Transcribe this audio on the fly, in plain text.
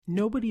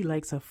Nobody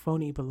likes a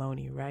phony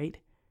baloney, right?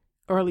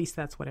 Or at least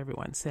that's what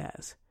everyone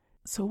says.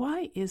 So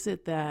why is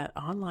it that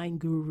online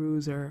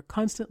gurus are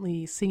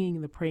constantly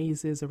singing the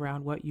praises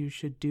around what you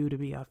should do to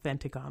be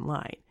authentic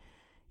online?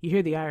 You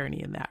hear the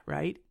irony in that,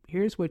 right?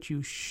 Here's what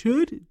you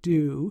should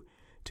do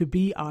to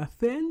be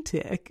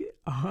authentic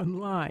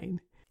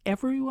online.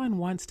 Everyone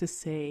wants to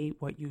say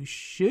what you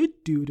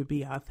should do to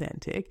be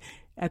authentic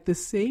at the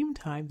same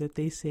time that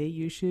they say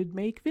you should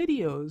make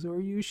videos, or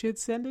you should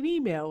send an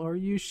email, or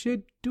you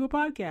should do a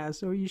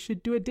podcast, or you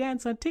should do a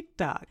dance on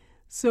TikTok.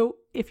 So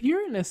if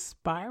you're an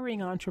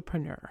aspiring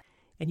entrepreneur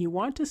and you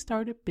want to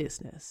start a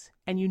business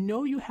and you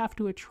know you have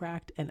to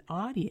attract an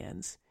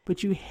audience,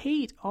 but you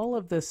hate all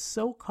of the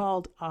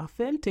so-called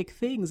authentic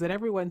things that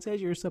everyone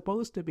says you're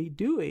supposed to be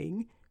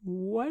doing,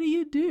 what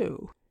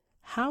do?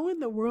 How in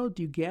the world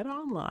do you get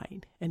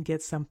online and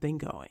get something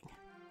going?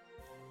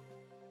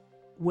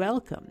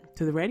 Welcome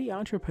to the Ready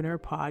Entrepreneur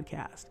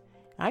Podcast.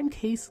 I'm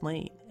Case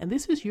Lane, and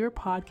this is your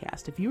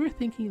podcast if you are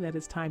thinking that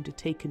it's time to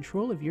take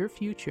control of your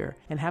future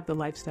and have the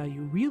lifestyle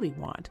you really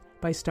want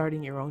by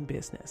starting your own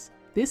business.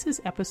 This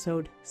is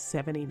episode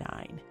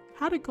 79,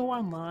 how to go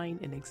online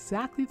in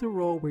exactly the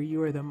role where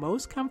you are the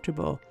most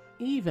comfortable,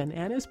 even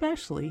and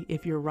especially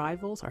if your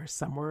rivals are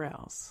somewhere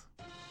else.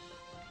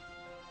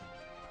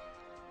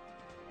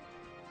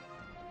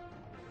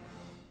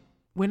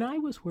 When I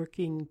was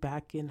working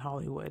back in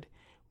Hollywood,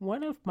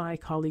 one of my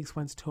colleagues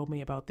once told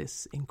me about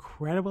this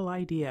incredible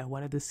idea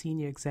one of the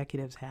senior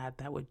executives had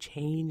that would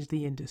change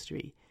the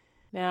industry.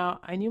 Now,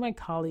 I knew my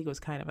colleague was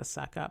kind of a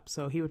suck-up,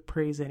 so he would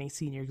praise any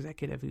senior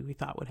executive who he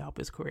thought would help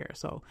his career.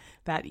 So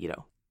that,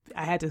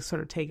 I had to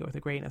sort of take it with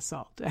a grain of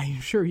salt. I'm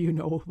sure you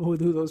know who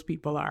those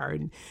people are,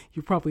 and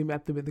you've probably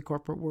met them in the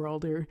corporate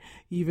world or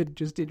even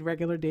just in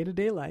regular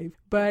day-to-day life.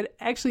 But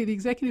actually, the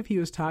executive he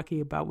was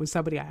talking about was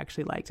somebody I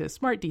actually liked, a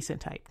smart,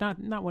 decent type,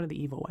 not one of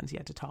the evil ones you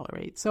had to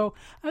tolerate. So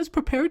I was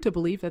prepared to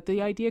believe that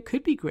the idea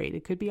could be great.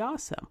 It could be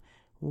awesome.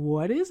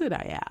 What is it,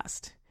 I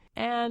asked?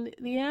 And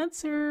the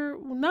answer,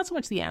 not so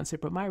much the answer,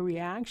 but my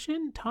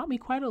reaction taught me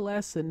quite a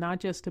lesson, not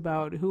just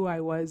about who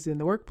I was in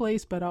the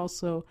workplace, but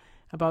also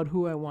about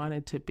who I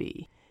wanted to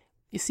be.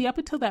 You see, up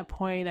until that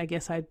point, I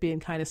guess I'd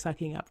been kind of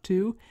sucking up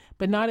too,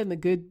 but not in the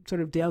good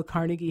sort of Dale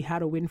Carnegie, how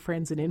to win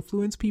friends and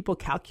influence people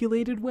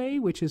calculated way,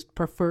 which is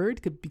preferred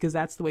because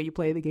that's the way you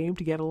play the game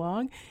to get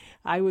along.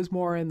 I was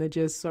more in the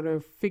just sort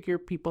of figure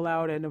people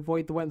out and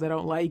avoid the ones I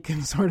don't like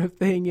and sort of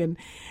thing, and,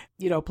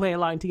 play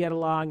along to get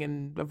along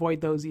and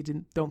avoid those you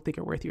don't think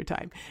are worth your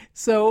time.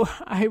 So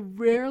I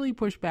rarely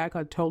push back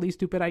on totally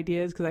stupid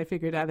ideas because I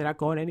figured out they're not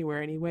going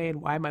anywhere anyway, and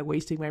why am I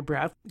wasting my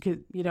breath? Because,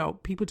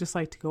 people just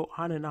like to go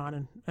on and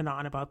on and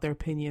on about their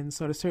opinions.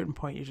 So at a certain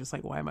point, you're just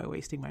like, why am I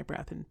wasting my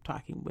breath and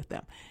talking with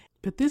them?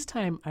 But this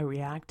time I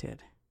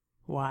reacted.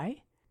 Why?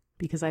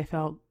 Because I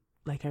felt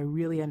like I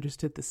really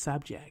understood the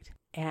subject.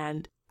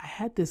 And I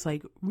had this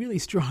really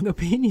strong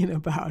opinion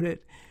about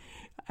it.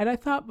 And I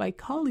thought my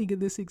colleague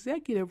and this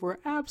executive were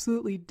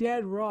absolutely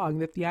dead wrong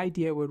that the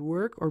idea would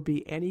work or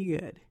be any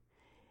good.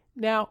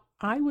 Now,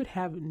 I would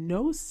have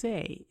no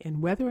say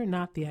in whether or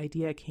not the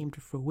idea came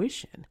to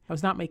fruition. I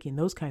was not making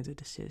those kinds of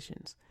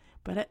decisions.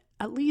 But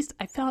at least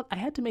I felt I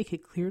had to make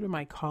it clear to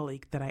my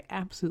colleague that I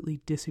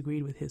absolutely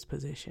disagreed with his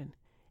position.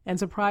 And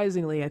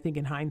surprisingly, I think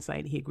in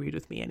hindsight, he agreed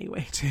with me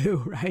anyway,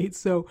 too, right?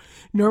 So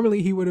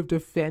normally he would have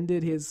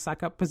defended his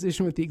suck-up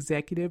position with the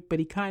executive, but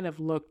he kind of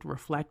looked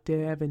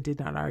reflective and did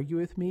not argue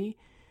with me.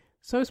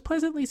 So I was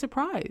pleasantly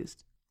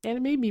surprised. And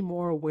it made me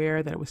more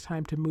aware that it was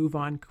time to move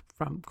on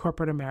from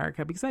corporate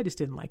America because I just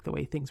didn't like the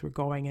way things were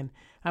going and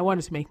I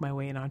wanted to make my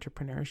way in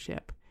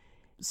entrepreneurship.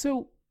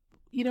 So,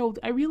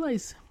 I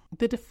realized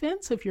the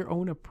defense of your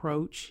own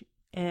approach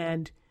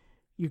and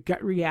your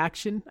gut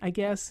reaction, I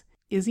guess,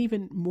 is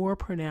even more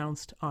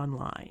pronounced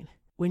online.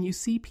 When you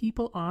see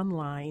people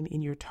online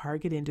in your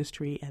target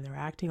industry and they're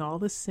acting all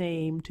the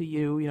same to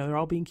you, they're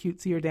all being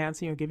cutesy or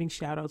dancing or giving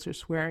shout outs or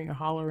swearing or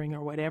hollering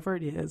or whatever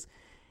it is,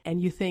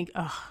 and you think,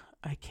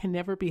 I can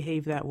never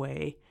behave that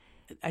way.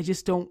 I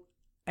just don't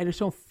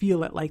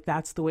feel it like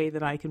that's the way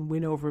that I can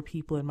win over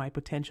people in my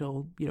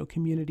potential,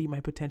 community,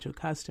 my potential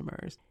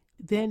customers.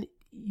 Then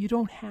you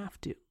don't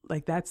have to.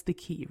 That's the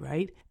key,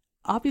 right?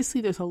 Obviously,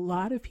 there's a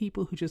lot of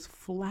people who just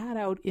flat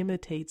out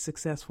imitate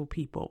successful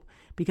people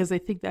because they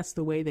think that's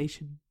the way they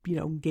should,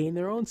 gain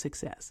their own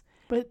success.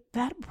 But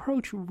that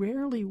approach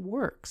rarely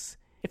works.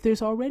 If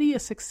there's already a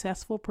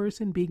successful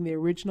person being the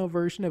original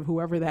version of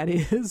whoever that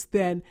is,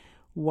 then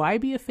why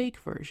be a fake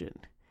version?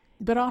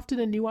 But often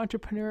a new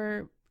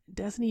entrepreneur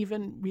doesn't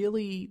even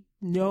really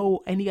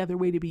know any other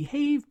way to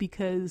behave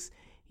because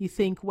you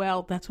think,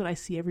 well, that's what I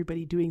see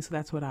everybody doing, so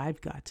that's what I've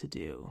got to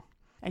do.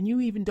 And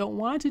you even don't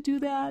want to do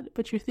that,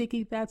 but you're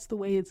thinking that's the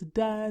way it's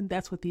done.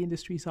 That's what the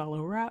industry's all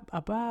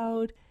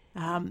about.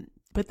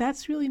 But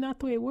that's really not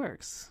the way it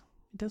works.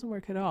 It doesn't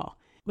work at all.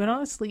 But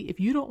honestly, if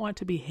you don't want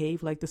to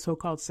behave like the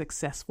so-called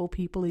successful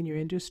people in your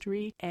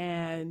industry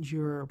and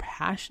you're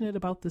passionate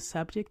about the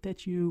subject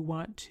that you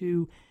want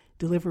to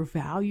deliver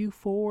value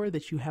for,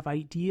 that you have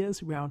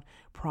ideas around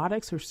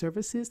products or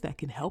services that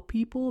can help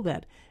people,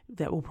 that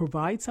will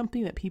provide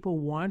something that people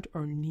want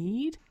or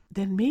need,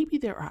 then maybe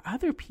there are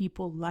other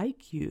people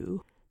like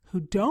you who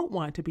don't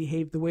want to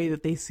behave the way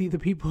that they see the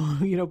people,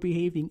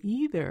 behaving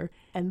either.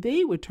 And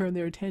they would turn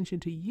their attention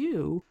to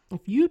you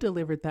if you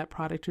delivered that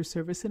product or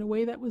service in a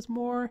way that was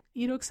more,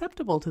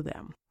 acceptable to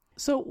them.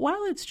 So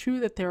while it's true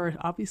that there are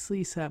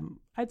obviously some,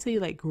 I'd say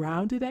like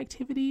grounded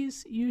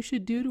activities you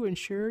should do to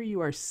ensure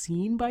you are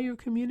seen by your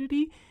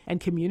community and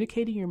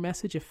communicating your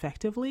message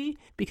effectively,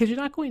 because you're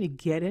not going to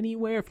get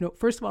anywhere.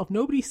 First of all, if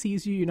nobody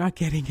sees you, you're not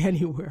getting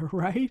anywhere,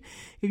 right?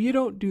 If you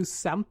don't do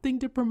something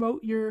to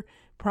promote your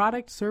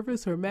product,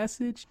 service, or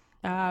message,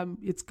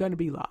 it's going to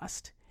be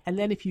lost. And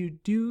then if you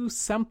do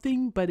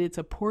something, but it's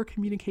a poor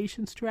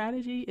communication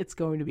strategy, it's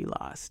going to be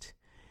lost.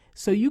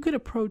 So you could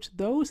approach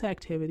those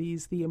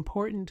activities, the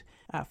important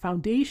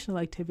foundational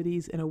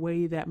activities, in a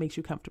way that makes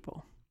you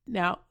comfortable.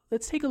 Now,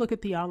 let's take a look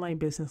at the online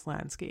business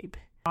landscape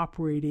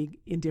operating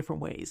in different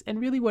ways.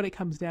 And really what it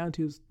comes down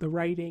to is the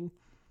writing,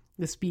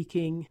 the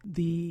speaking,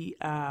 the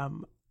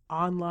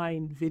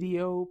online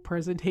video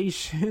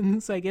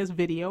presentations,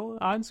 video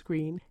on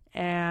screen,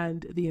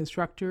 and the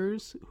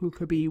instructors, who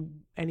could be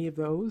any of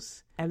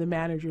those, and the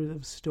managers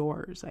of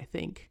stores. I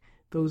think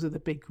those are the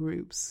big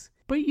groups.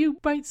 But you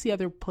might see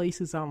other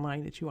places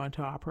online that you want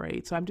to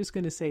operate. So I'm just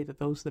going to say that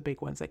those are the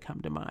big ones that come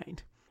to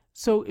mind.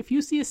 So if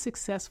you see a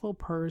successful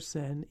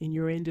person in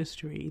your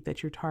industry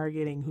that you're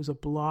targeting who's a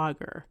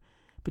blogger,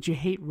 but you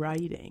hate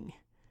writing,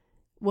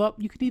 well,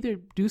 you could either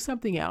do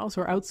something else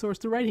or outsource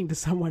the writing to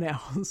someone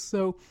else.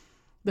 So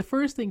the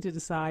first thing to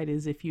decide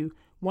is, if you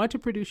want to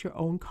produce your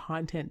own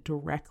content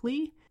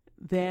directly,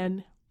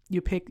 then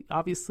you pick,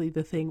 obviously,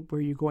 the thing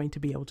where you're going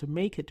to be able to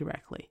make it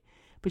directly.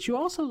 But you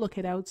also look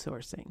at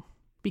outsourcing,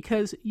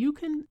 because you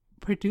can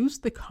produce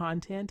the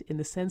content in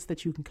the sense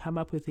that you can come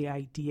up with the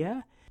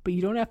idea, but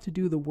you don't have to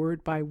do the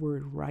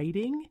word-by-word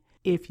writing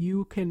if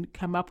you can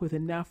come up with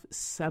enough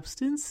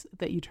substance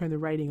that you turn the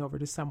writing over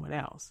to someone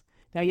else.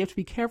 Now, you have to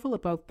be careful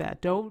about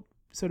that. Don't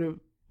sort of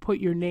put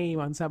your name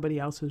on somebody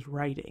else's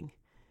writing.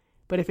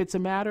 But if it's a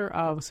matter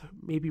of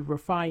maybe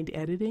refined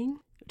editing,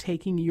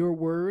 taking your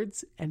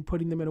words and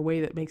putting them in a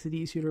way that makes it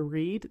easier to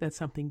read, that's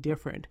something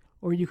different.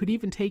 Or you could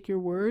even take your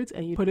words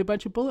and you put a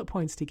bunch of bullet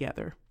points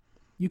together.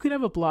 You could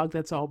have a blog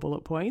that's all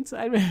bullet points.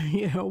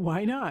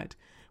 Why not?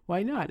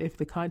 Why not? If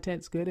the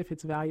content's good, if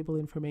it's valuable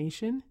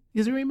information.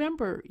 Because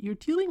remember, you're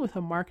dealing with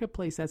a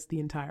marketplace that's the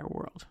entire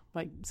world,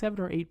 like 7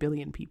 or 8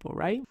 billion people,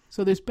 right?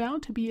 So there's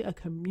bound to be a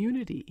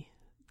community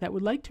that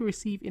would like to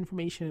receive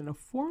information in a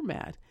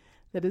format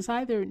that is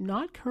either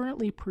not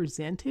currently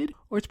presented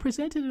or it's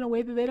presented in a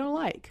way that they don't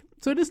like.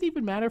 So it doesn't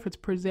even matter if it's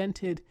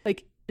presented,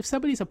 like if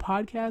somebody's a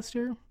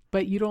podcaster,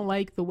 but you don't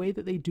like the way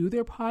that they do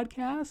their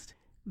podcast,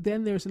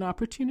 then there's an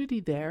opportunity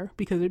there,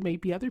 because there may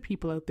be other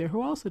people out there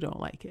who also don't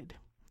like it.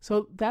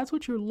 So that's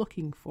what you're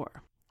looking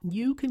for.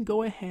 You can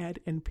go ahead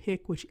and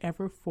pick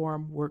whichever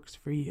form works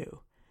for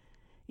you.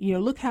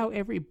 Look how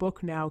every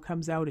book now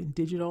comes out in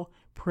digital,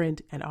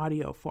 print, and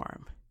audio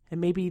form. And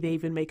maybe they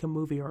even make a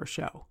movie or a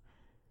show.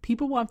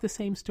 People want the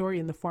same story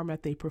in the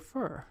format they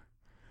prefer.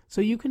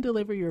 So you can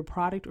deliver your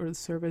product or the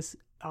service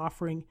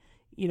offering,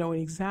 in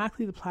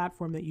exactly the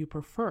platform that you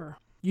prefer.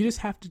 You just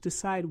have to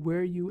decide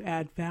where you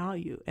add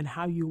value and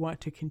how you want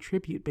to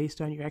contribute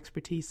based on your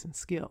expertise and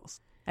skills.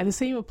 And the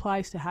same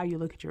applies to how you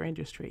look at your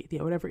industry,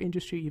 whatever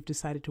industry you've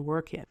decided to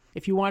work in.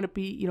 If you want to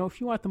be, if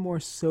you want the more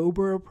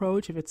sober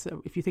approach,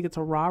 if you think it's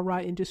a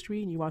rah-rah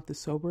industry and you want the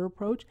sober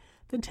approach,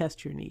 then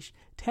test your niche.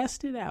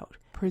 Test it out.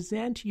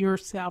 Present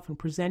yourself and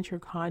present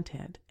your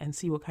content and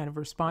see what kind of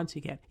response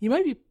you get. You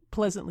might be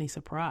pleasantly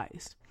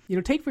surprised.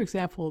 Take, for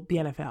example, the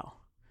NFL.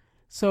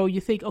 So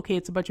you think, okay,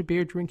 it's a bunch of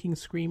beer drinking,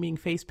 screaming,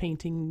 face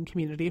painting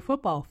community of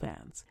football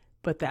fans.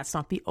 But that's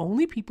not the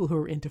only people who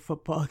are into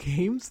football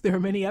games. There are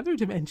many other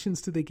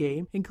dimensions to the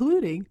game,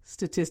 including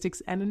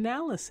statistics and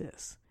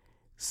analysis.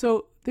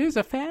 So there's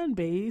a fan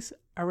base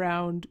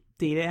around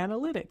data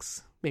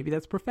analytics. Maybe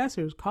that's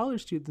professors,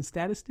 college students,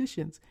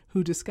 statisticians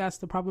who discuss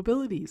the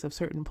probabilities of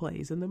certain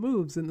plays and the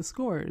moves and the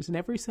scores in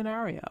every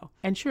scenario.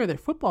 And sure, they're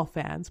football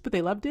fans, but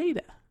they love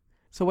data.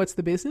 So what's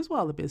the business?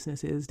 Well, the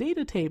business is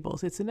data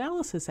tables, it's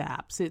analysis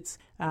apps, it's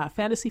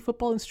fantasy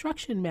football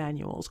instruction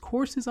manuals,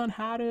 courses on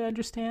how to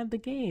understand the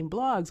game,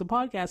 blogs and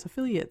podcasts,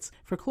 affiliates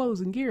for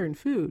clothes and gear and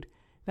food.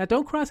 Now,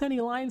 don't cross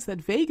any lines that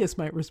Vegas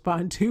might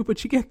respond to,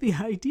 but you get the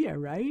idea,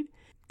 right?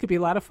 Could be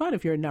a lot of fun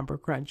if you're a number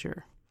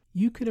cruncher.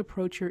 You can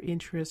approach your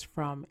interests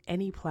from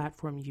any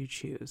platform you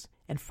choose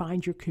and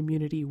find your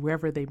community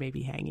wherever they may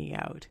be hanging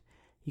out.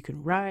 You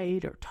can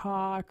write or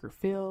talk or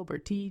film or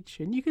teach,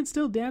 and you can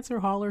still dance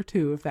or holler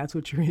too if that's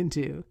what you're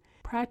into.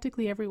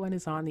 Practically everyone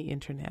is on the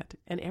internet,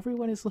 and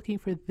everyone is looking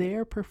for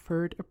their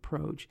preferred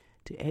approach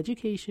to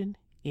education,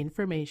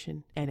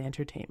 information, and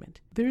entertainment.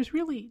 There's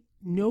really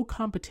no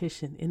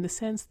competition in the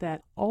sense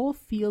that all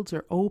fields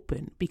are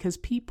open because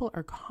people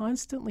are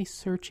constantly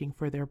searching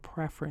for their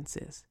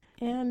preferences.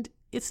 And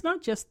it's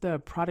not just the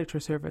product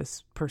or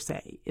service per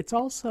se. It's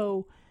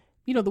also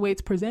the way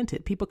it's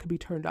presented. People can be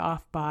turned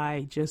off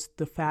by just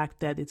the fact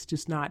that it's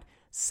just not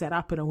set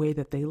up in a way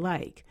that they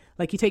like.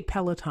 Like you take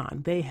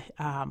Peloton, they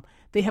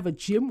have a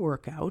gym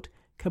workout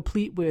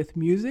complete with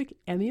music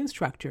and the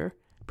instructor,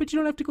 but you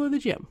don't have to go to the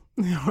gym.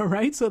 All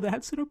right. So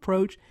that's an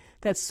approach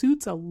that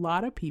suits a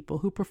lot of people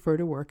who prefer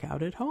to work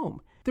out at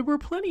home. There were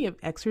plenty of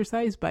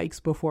exercise bikes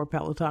before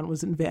Peloton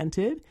was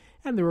invented,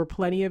 and there were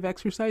plenty of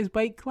exercise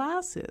bike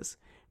classes,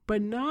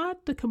 but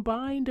not the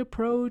combined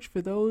approach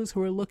for those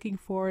who are looking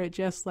for it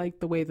just like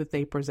the way that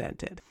they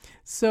presented.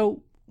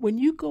 So when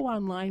you go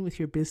online with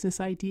your business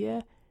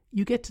idea,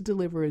 you get to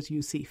deliver as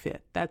you see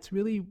fit. That's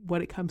really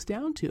what it comes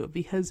down to,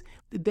 because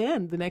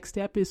then the next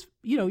step is,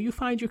 you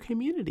find your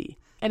community.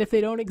 And if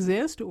they don't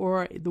exist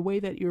or the way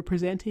that you're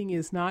presenting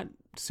is not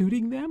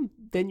suiting them,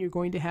 then you're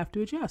going to have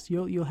to adjust.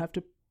 You'll have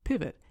to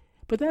pivot.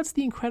 But that's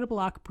the incredible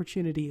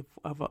opportunity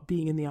of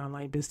being in the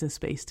online business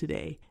space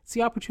today. It's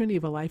the opportunity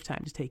of a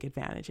lifetime to take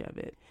advantage of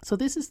it. So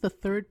this is the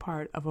third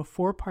part of a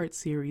 4-part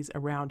series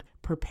around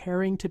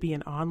preparing to be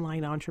an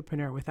online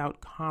entrepreneur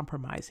without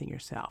compromising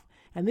yourself.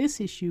 And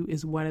this issue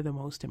is one of the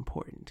most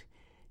important.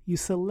 You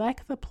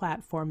select the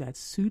platform that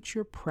suits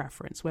your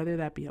preference, whether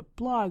that be a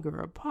blog or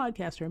a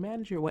podcast or a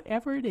manager,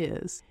 whatever it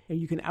is, and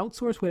you can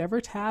outsource whatever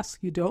tasks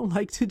you don't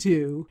like to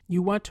do.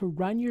 You want to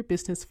run your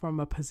business from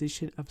a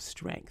position of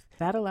strength.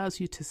 That allows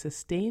you to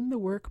sustain the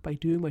work by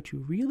doing what you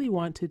really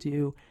want to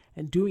do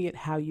and doing it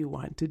how you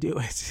want to do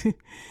it.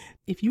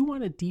 If you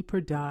want a deeper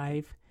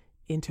dive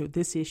into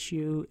this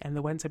issue and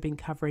the ones I've been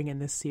covering in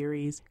this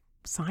series,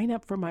 sign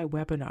up for my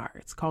webinar.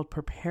 It's called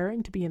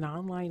Preparing to be an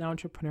Online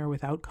Entrepreneur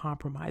Without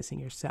Compromising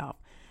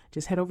Yourself.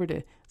 Just head over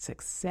to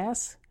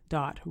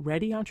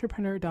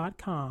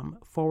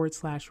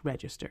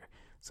success.readyentrepreneur.com/register.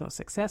 So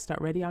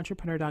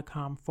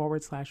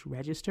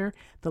success.readyentrepreneur.com/register.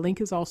 The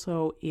link is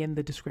also in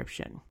the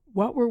description.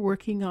 What we're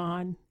working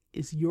on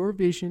is your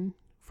vision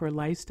for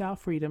lifestyle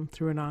freedom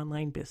through an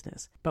online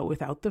business, but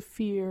without the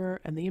fear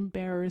and the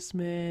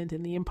embarrassment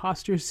and the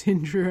imposter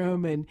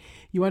syndrome. And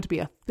you want to be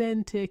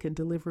authentic and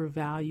deliver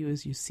value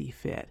as you see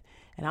fit.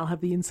 And I'll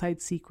have the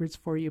inside secrets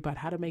for you about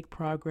how to make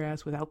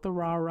progress without the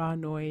rah-rah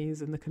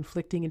noise and the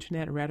conflicting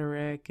internet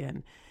rhetoric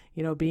and,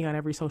 being on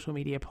every social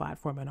media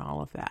platform and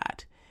all of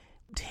that.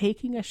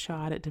 Taking a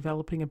shot at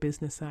developing a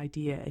business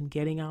idea and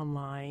getting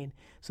online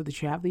so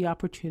that you have the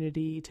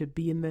opportunity to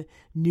be in the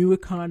new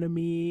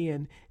economy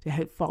and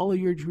to follow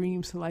your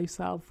dreams to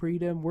lifestyle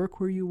freedom, work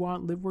where you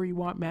want, live where you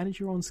want, manage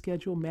your own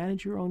schedule,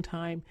 manage your own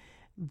time.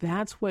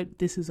 That's what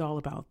this is all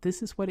about.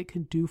 This is what it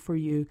can do for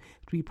you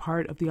to be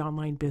part of the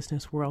online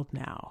business world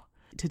now.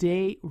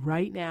 Today,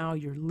 right now,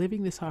 you're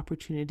living this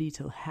opportunity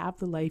to have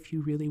the life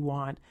you really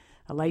want,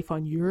 a life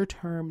on your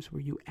terms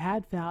where you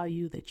add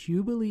value that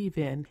you believe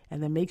in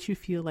and that makes you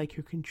feel like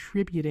you're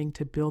contributing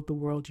to build the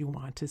world you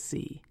want to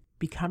see.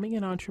 Becoming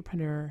an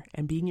entrepreneur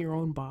and being your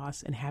own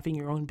boss and having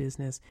your own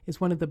business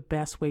is one of the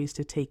best ways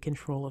to take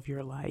control of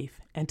your life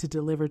and to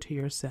deliver to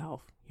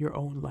yourself your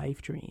own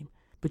life dream.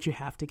 But you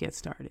have to get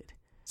started.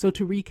 So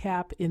to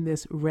recap, in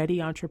this Ready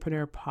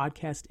Entrepreneur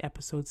podcast,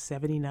 episode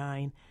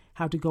 79,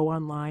 how to go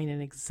online in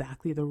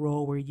exactly the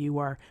role where you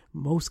are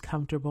most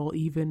comfortable,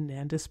 even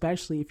and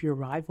especially if your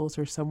rivals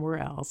are somewhere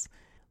else.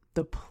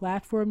 The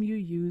platform you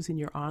use in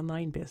your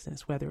online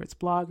business, whether it's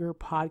blogger,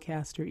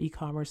 podcaster,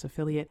 e-commerce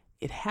affiliate,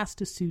 it has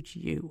to suit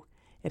you.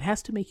 It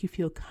has to make you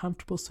feel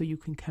comfortable so you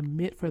can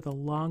commit for the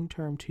long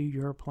term to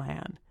your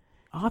plan.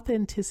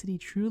 Authenticity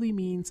truly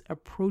means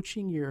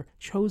approaching your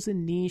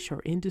chosen niche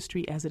or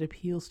industry as it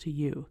appeals to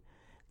you.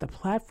 The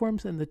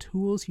platforms and the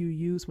tools you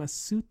use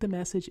must suit the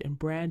message and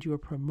brand you are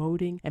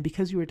promoting, and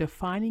because you are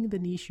defining the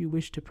niche you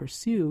wish to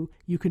pursue,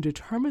 you can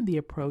determine the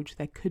approach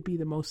that could be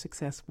the most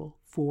successful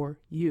for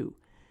you.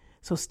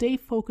 So stay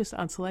focused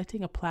on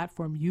selecting a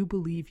platform you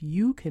believe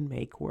you can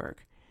make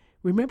work.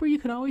 Remember, you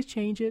can always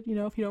change it.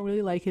 If you don't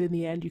really like it in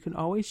the end, you can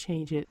always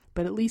change it.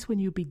 But at least when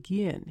you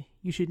begin,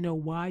 you should know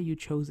why you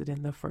chose it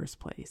in the first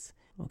place.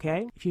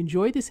 Okay? If you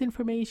enjoyed this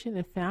information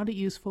and found it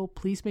useful,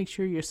 please make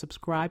sure you're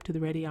subscribed to the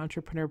Ready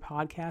Entrepreneur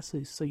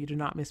podcast so you do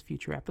not miss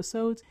future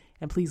episodes.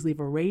 And please leave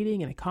a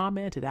rating and a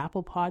comment at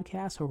Apple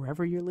Podcasts or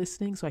wherever you're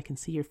listening so I can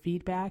see your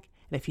feedback.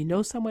 And if you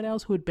know someone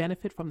else who would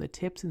benefit from the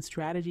tips and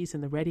strategies in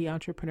the Ready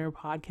Entrepreneur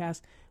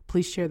podcast,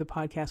 please share the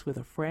podcast with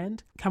a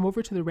friend. Come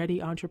over to the Ready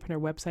Entrepreneur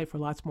website for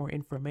lots more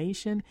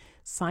information.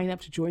 Sign up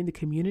to join the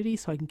community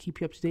so I can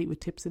keep you up to date with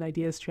tips and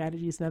ideas,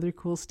 strategies, and other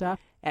cool stuff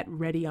at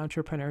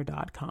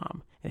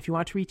readyentrepreneur.com. And if you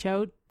want to reach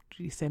out,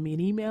 send me an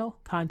email,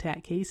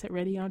 contact Case at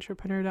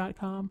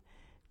readyentrepreneur.com.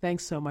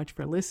 Thanks so much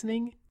for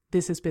listening.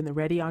 This has been the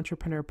Ready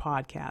Entrepreneur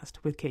podcast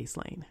with Case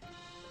Lane.